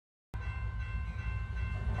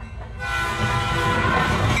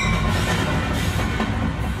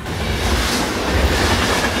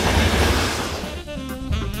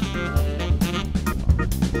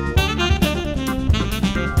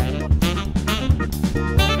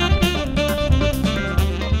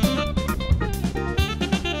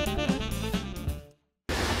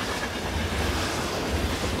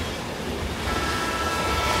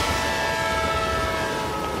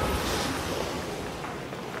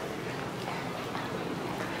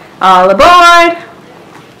All aboard!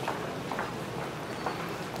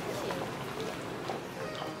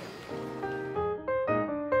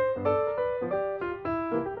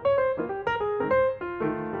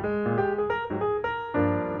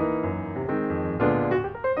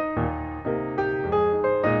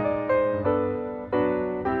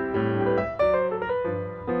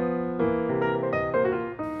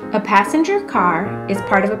 A passenger car is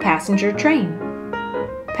part of a passenger train.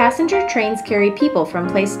 Passenger trains carry people from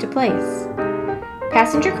place to place.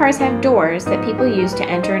 Passenger cars have doors that people use to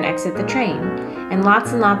enter and exit the train, and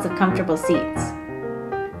lots of comfortable seats.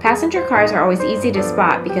 Passenger cars are always easy to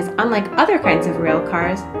spot because unlike other kinds of rail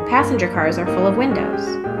cars, passenger cars are full of windows.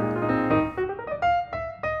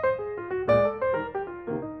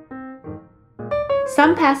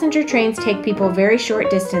 Some passenger trains take people very short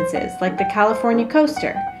distances, like the California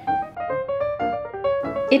Coaster.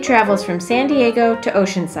 It travels from San Diego to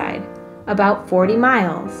Oceanside, about 40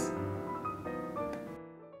 miles.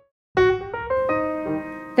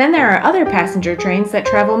 Then there are other passenger trains that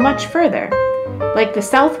travel much further, like the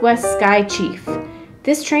Southwest Sky Chief.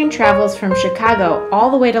 This train travels from Chicago all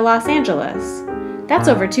the way to Los Angeles. That's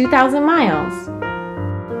over 2,000 miles.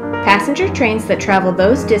 Passenger trains that travel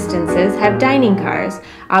those distances have dining cars,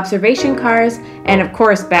 observation cars, and of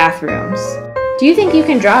course bathrooms. Do you think you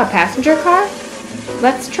can draw a passenger car?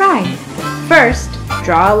 Let's try. First,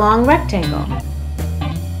 draw a long rectangle.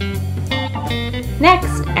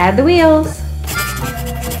 Next, add the wheels.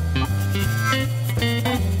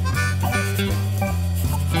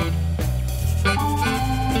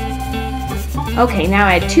 Okay, now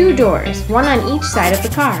add 2 doors, one on each side of the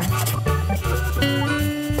car.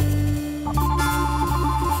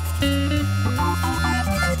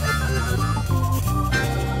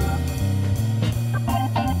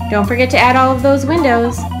 Don't forget to add all of those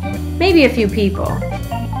windows, maybe a few people.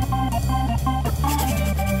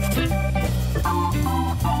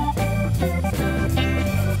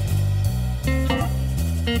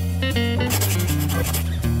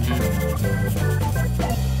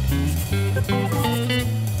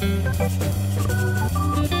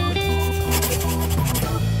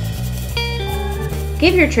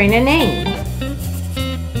 Give your train a name.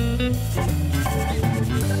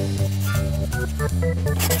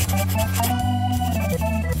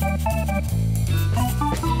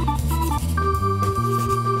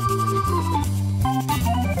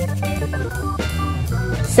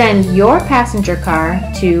 Send your passenger car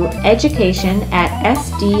to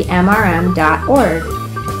education@sdmrm.org,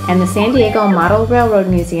 and the San Diego Model Railroad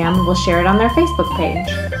Museum will share it on their Facebook page.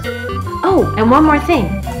 Oh, and one more thing.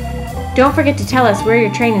 Don't forget to tell us where your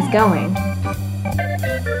train is going.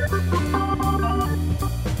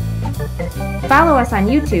 Follow us on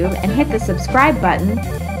YouTube and hit the subscribe button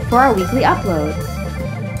for our weekly uploads.